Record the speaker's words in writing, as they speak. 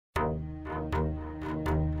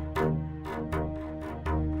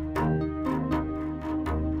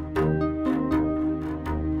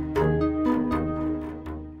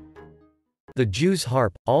The Jew's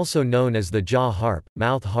harp, also known as the jaw harp,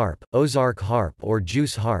 mouth harp, Ozark harp or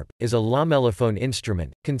Jew's harp, is a lamellophone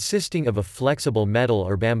instrument, consisting of a flexible metal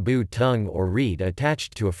or bamboo tongue or reed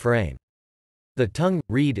attached to a frame. The tongue,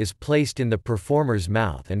 reed is placed in the performer's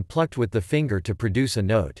mouth and plucked with the finger to produce a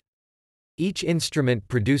note. Each instrument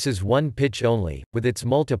produces one pitch only, with its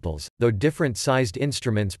multiples, though different-sized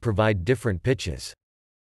instruments provide different pitches.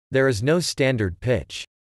 There is no standard pitch.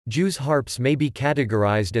 Jew's harps may be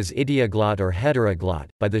categorized as idioglot or heteroglot,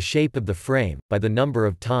 by the shape of the frame, by the number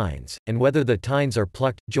of tines, and whether the tines are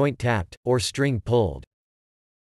plucked, joint tapped, or string pulled.